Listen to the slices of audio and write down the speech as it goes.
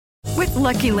With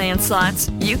Lucky Land Slots,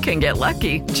 you can get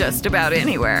lucky just about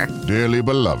anywhere. Dearly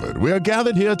beloved, we are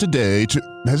gathered here today to...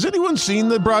 Has anyone seen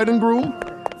the bride and groom?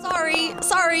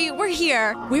 Sorry, we're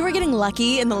here. We were getting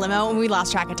lucky in the limo and we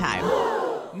lost track of time.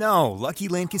 No, Lucky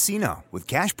Land Casino, with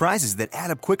cash prizes that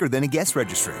add up quicker than a guest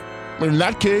registry. In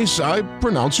that case, I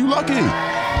pronounce you lucky.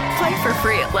 Play for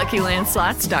free at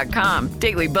LuckyLandSlots.com.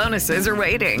 Daily bonuses are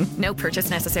waiting. No purchase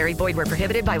necessary. Void where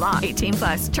prohibited by law.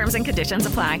 18+. Terms and conditions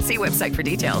apply. See website for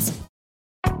details.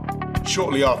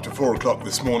 Shortly after 4 o'clock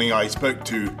this morning, I spoke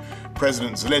to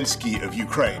President Zelensky of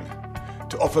Ukraine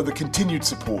to offer the continued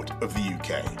support of the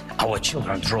UK. Our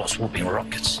children draw swooping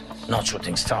rockets, not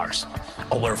shooting stars.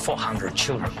 Over 400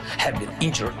 children have been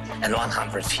injured and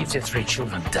 153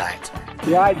 children died.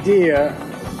 The idea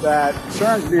that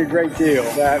concerns me a great deal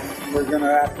that we're going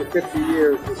to, after 50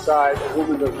 years, decide a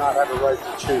woman does not have a right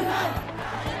to choose.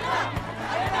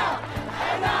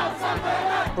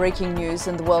 Breaking news,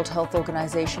 and the World Health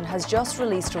Organization has just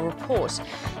released a report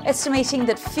estimating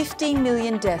that 15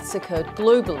 million deaths occurred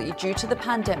globally due to the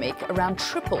pandemic, around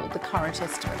triple the current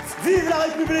estimates. Vive la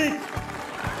République!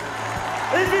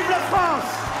 Et vive la France!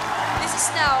 This is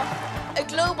now a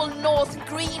Global North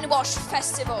Greenwash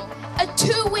Festival, a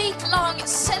 2-week-long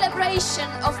celebration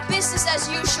of business as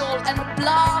usual and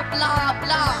blah, blah,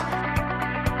 blah.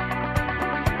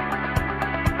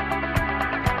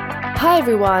 Hi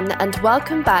everyone, and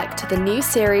welcome back to the new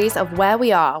series of Where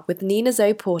We Are with Nina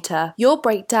Zoe Porter, your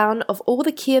breakdown of all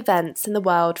the key events in the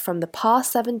world from the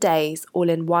past 7 days, all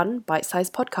in one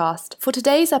bite-sized podcast. For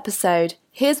today's episode,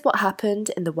 here's what happened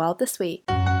in the world this week.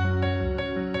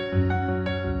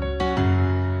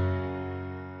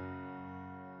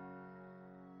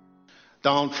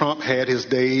 Donald Trump had his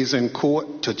days in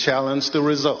court to challenge the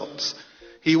results.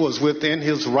 He was within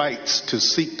his rights to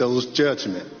seek those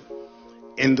judgments.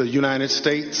 In the United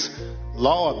States,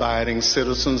 law-abiding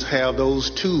citizens have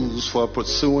those tools for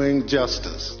pursuing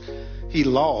justice. He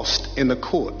lost in the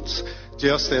courts,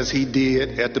 just as he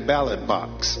did at the ballot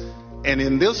box. And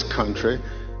in this country,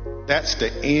 that's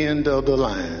the end of the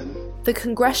line. The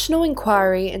congressional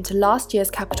inquiry into last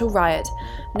year's Capitol riot,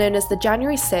 known as the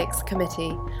January 6th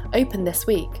Committee, opened this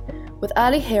week, with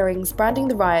early hearings branding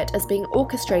the riot as being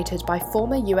orchestrated by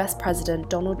former US President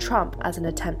Donald Trump as an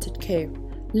attempted coup.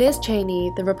 Liz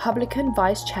Cheney, the Republican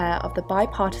vice chair of the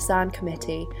bipartisan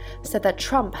committee, said that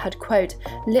Trump had, quote,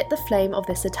 lit the flame of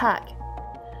this attack.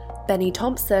 Benny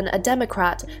Thompson, a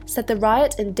Democrat, said the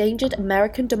riot endangered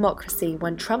American democracy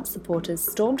when Trump supporters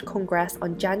stormed Congress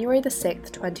on January 6,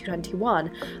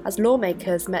 2021, as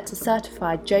lawmakers met to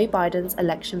certify Joe Biden's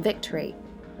election victory.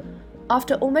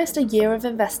 After almost a year of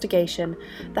investigation,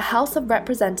 the House of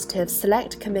Representatives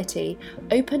Select Committee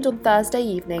opened on Thursday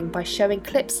evening by showing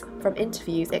clips from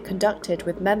interviews it conducted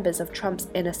with members of Trump's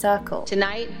inner circle.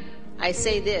 Tonight, I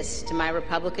say this to my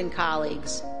Republican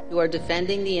colleagues who are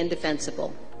defending the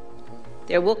indefensible.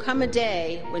 There will come a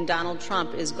day when Donald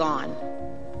Trump is gone,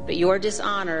 but your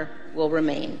dishonor will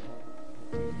remain.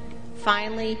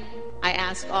 Finally, I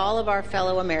ask all of our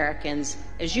fellow Americans,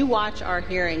 as you watch our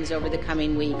hearings over the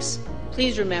coming weeks,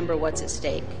 please remember what's at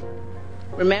stake.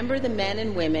 Remember the men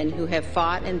and women who have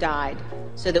fought and died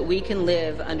so that we can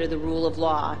live under the rule of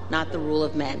law, not the rule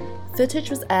of men. Footage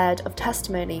was aired of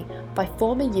testimony by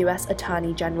former US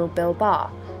Attorney General Bill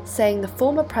Barr, saying the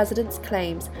former president's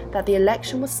claims that the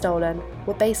election was stolen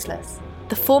were baseless.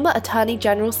 The former Attorney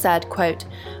General said, quote,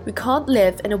 "We can't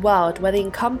live in a world where the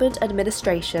incumbent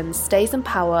administration stays in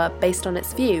power based on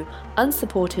its view,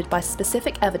 unsupported by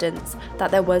specific evidence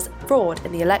that there was fraud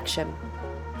in the election."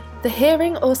 The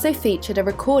hearing also featured a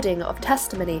recording of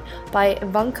testimony by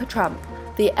Ivanka Trump,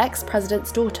 the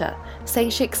ex-president's daughter,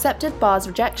 saying she accepted Barr's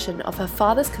rejection of her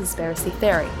father's conspiracy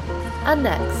theory. And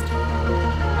next.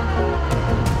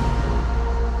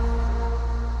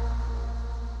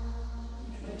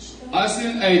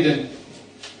 Aslin Aiden.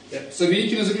 С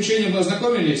обвинительным заключением вы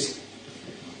ознакомились?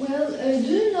 Well, do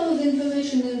you know the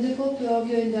information in the copy of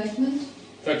your indictment?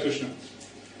 Так точно.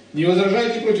 Не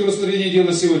возражаете против рассмотрения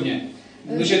дела сегодня?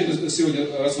 Начать сегодня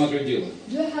рассматривать дело?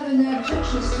 Do you have any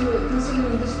objections to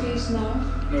considering this case now?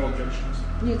 No objections.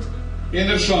 Нет.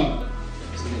 Энершон.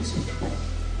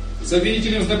 С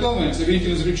обвинительным знакомы? С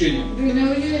обвинительным заключением? Do you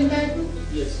know your indictment?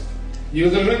 Yes. Не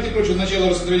возражаете против начала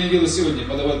рассмотрения дела сегодня,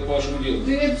 подавать по вашему делу?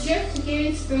 Do you object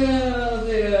against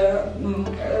the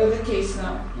case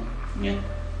now? Нет.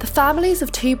 The families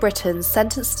of 2 Britons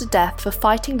sentenced to death for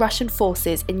fighting Russian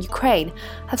forces in Ukraine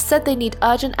have said they need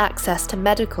urgent access to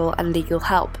medical and legal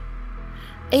help.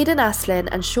 Aidan Aslin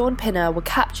and Sean Pinner were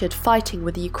captured fighting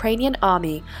with the Ukrainian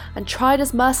army and tried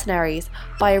as mercenaries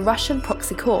by a Russian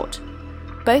proxy court.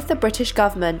 Both the British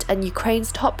government and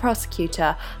Ukraine's top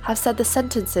prosecutor have said the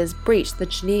sentences breached the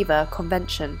Geneva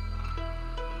Convention.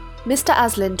 Mr.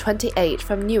 Aslin, 28,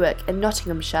 from Newark in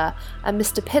Nottinghamshire, and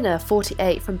Mr. Pinner,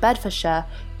 48, from Bedfordshire,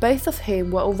 both of whom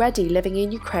were already living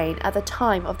in Ukraine at the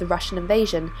time of the Russian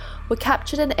invasion, were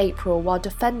captured in April while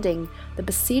defending the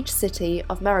besieged city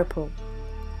of Mariupol.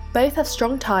 Both have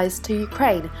strong ties to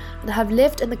Ukraine and have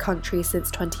lived in the country since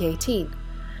 2018.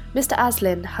 Mr.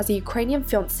 Aslin has a Ukrainian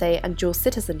fiancée and dual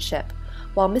citizenship,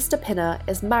 while Mr. Pinner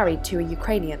is married to a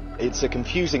Ukrainian. It's a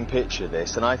confusing picture,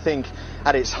 this, and I think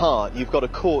at its heart you've got a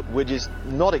court which is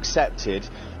not accepted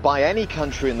by any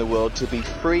country in the world to be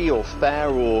free or fair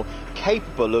or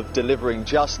capable of delivering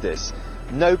justice.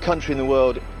 No country in the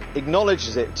world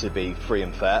acknowledges it to be free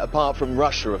and fair, apart from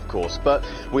Russia, of course, but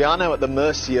we are now at the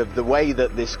mercy of the way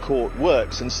that this court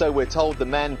works, and so we're told the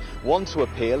men want to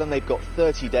appeal and they've got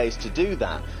 30 days to do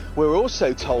that. We're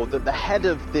also told that the head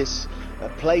of this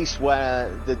place where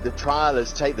the trial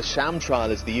has taken, the sham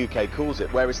trial as the UK calls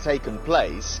it, where it's taken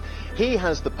place, he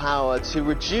has the power to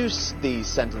reduce these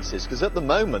sentences, because at the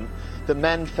moment the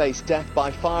men face death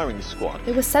by firing squad.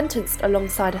 They were sentenced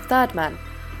alongside a third man,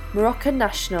 Moroccan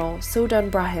national Suldan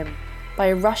Brahim, by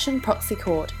a Russian proxy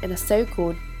court in a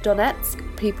so-called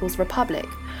Donetsk People's Republic,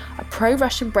 a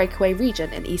pro-Russian breakaway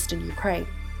region in eastern Ukraine.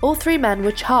 All three men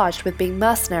were charged with being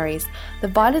mercenaries, the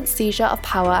violent seizure of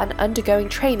power and undergoing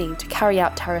training to carry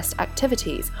out terrorist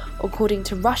activities, according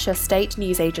to Russia's state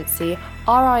news agency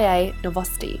RIA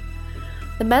Novosti.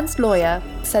 The men's lawyer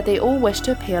said they all wished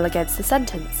to appeal against the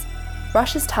sentence,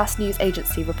 Russia's TASS news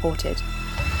agency reported.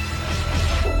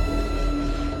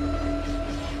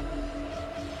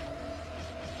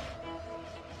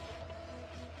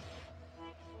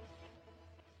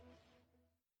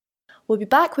 We'll be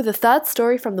back with a third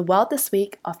story from the world this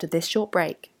week after this short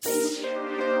break.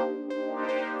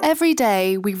 Every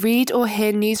day, we read or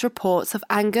hear news reports of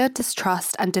anger,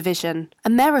 distrust, and division.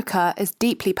 America is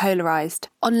deeply polarised.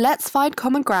 On Let's Find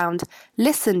Common Ground,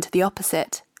 listen to the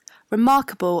opposite.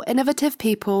 Remarkable, innovative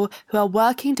people who are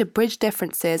working to bridge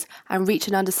differences and reach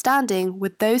an understanding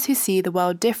with those who see the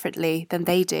world differently than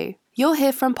they do. You'll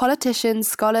hear from politicians,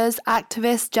 scholars,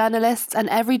 activists, journalists, and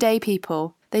everyday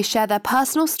people. They share their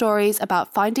personal stories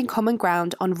about finding common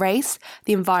ground on race,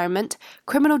 the environment,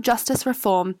 criminal justice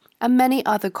reform, and many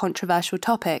other controversial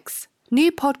topics.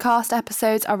 New podcast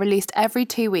episodes are released every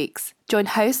 2 weeks. Join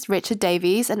hosts Richard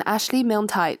Davies and Ashley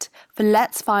Milne-Tite for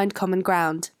Let's Find Common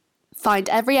Ground. Find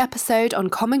every episode on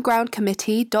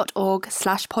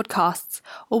commongroundcommittee.org/podcasts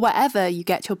or wherever you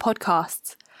get your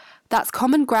podcasts. That's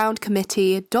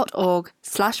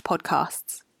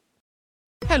commongroundcommittee.org/podcasts.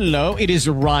 Hello, it is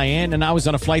Ryan, and I was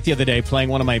on a flight the other day playing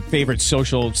one of my favorite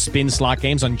social spin slot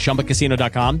games on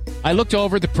ChumbaCasino.com. I looked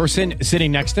over at the person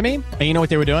sitting next to me, and you know what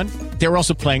they were doing? They were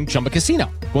also playing Chumba Casino.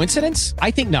 Coincidence?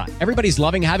 I think not. Everybody's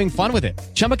loving having fun with it.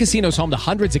 Chumba Casino is home to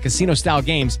hundreds of casino-style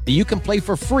games that you can play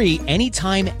for free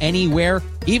anytime, anywhere,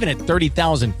 even at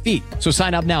 30,000 feet. So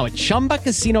sign up now at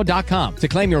ChumbaCasino.com to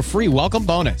claim your free welcome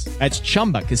bonus. That's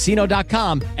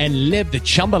ChumbaCasino.com and live the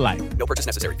Chumba life. No purchase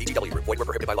necessary. VGW. Void where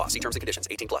prohibited by law. See terms and conditions.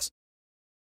 18+.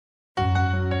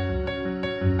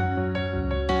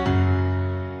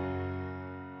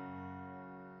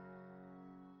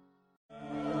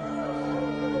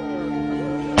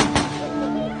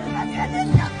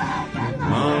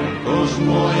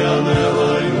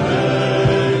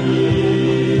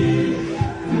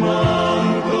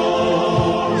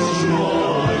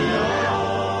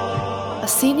 A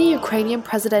senior Ukrainian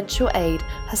presidential aide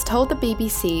has told the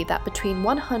BBC that between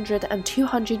 100 and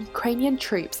 200 Ukrainian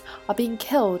troops are being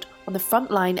killed on the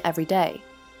front line every day.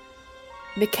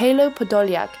 Mikhailo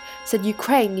Podolyak said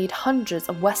Ukraine needs hundreds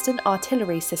of Western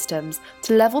artillery systems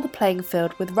to level the playing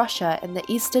field with Russia in the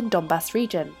eastern Donbas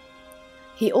region.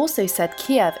 He also said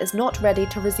Kiev is not ready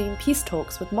to resume peace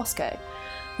talks with Moscow.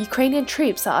 Ukrainian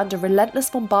troops are under relentless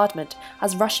bombardment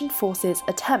as Russian forces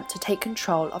attempt to take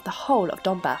control of the whole of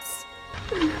Donbas.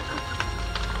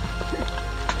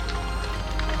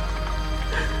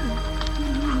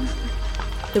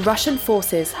 The Russian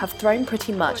forces have thrown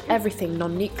pretty much everything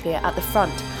non-nuclear at the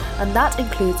front, and that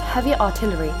includes heavy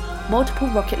artillery, multiple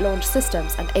rocket launch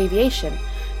systems and aviation,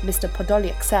 Mr.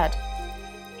 Podolyak said.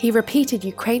 He repeated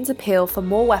Ukraine's appeal for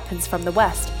more weapons from the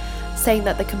West, saying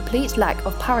that the complete lack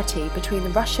of parity between the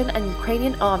Russian and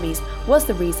Ukrainian armies was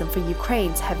the reason for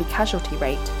Ukraine's heavy casualty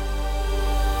rate.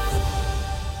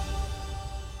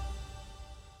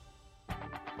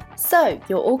 So,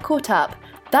 you're all caught up.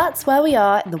 That's where we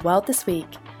are in the world this week.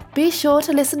 Be sure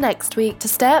to listen next week to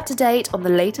stay up to date on the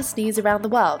latest news around the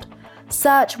world.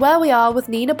 Search Where We Are with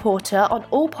Nina Porter on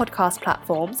all podcast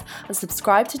platforms and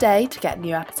subscribe today to get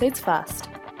new episodes first.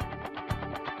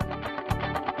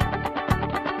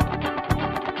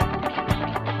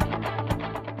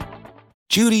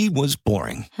 Judy was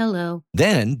boring. Hello.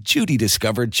 Then Judy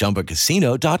discovered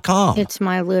ChumbaCasino.com. It's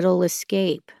my little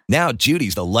escape. Now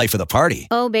Judy's the life of the party.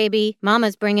 Oh, baby,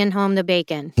 mama's bringing home the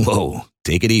bacon. Whoa,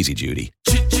 take it easy, Judy.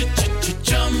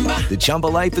 The Chumba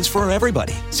life is for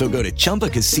everybody. So go to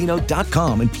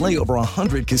ChumbaCasino.com and play over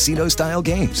 100 casino-style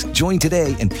games. Join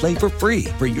today and play for free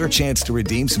for your chance to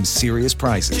redeem some serious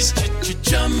prizes.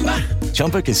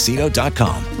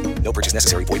 ChumbaCasino.com. No purchase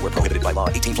necessary. Void where prohibited by law.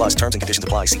 18 plus terms and conditions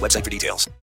apply. See website for details.